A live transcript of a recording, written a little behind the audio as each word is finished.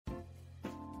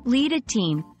Lead a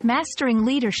team, mastering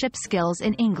leadership skills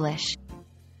in English.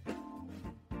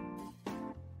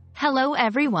 Hello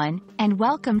everyone, and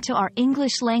welcome to our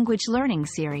English language learning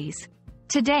series.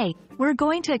 Today, we're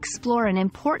going to explore an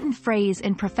important phrase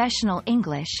in professional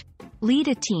English: lead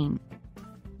a team.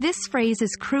 This phrase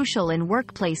is crucial in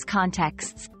workplace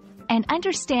contexts, and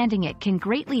understanding it can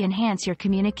greatly enhance your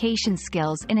communication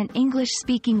skills in an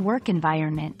English-speaking work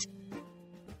environment.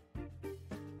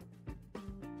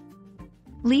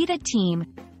 Lead a team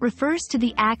refers to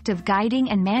the act of guiding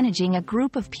and managing a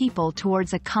group of people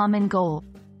towards a common goal.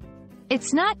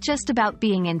 It's not just about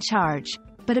being in charge,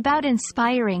 but about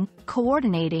inspiring,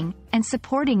 coordinating, and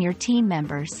supporting your team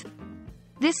members.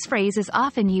 This phrase is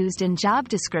often used in job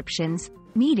descriptions,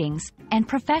 meetings, and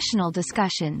professional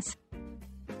discussions.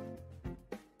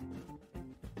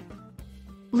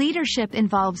 Leadership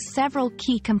involves several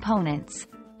key components: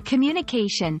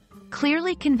 communication,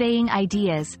 clearly conveying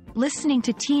ideas, listening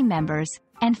to team members,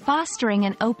 and fostering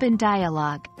an open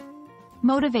dialogue.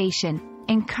 Motivation,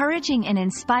 encouraging and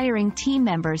inspiring team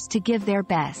members to give their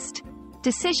best.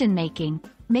 Decision-making,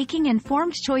 making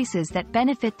informed choices that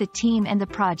benefit the team and the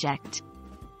project.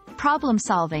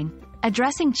 Problem-solving,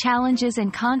 addressing challenges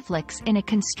and conflicts in a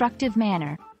constructive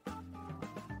manner.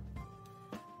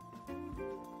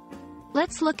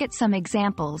 Let's look at some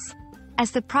examples.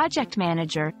 As the project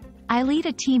manager, I lead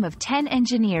a team of 10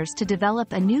 engineers to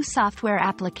develop a new software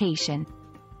application.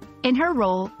 In her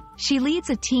role, she leads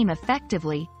a team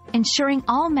effectively, ensuring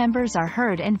all members are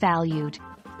heard and valued.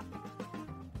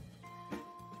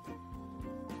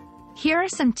 Here are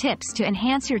some tips to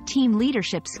enhance your team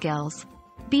leadership skills.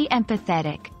 Be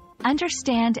empathetic.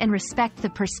 Understand and respect the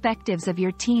perspectives of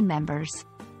your team members.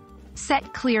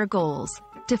 Set clear goals.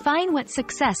 Define what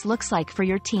success looks like for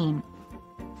your team.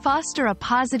 Foster a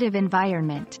positive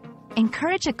environment.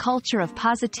 Encourage a culture of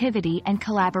positivity and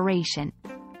collaboration.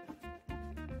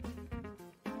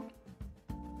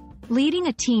 Leading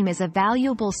a team is a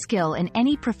valuable skill in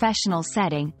any professional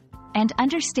setting, and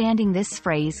understanding this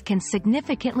phrase can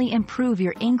significantly improve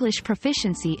your English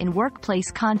proficiency in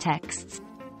workplace contexts.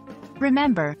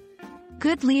 Remember,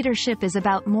 good leadership is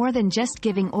about more than just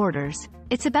giving orders.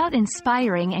 It's about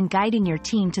inspiring and guiding your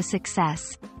team to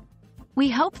success. We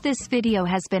hope this video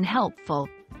has been helpful,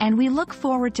 and we look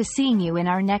forward to seeing you in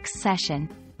our next session.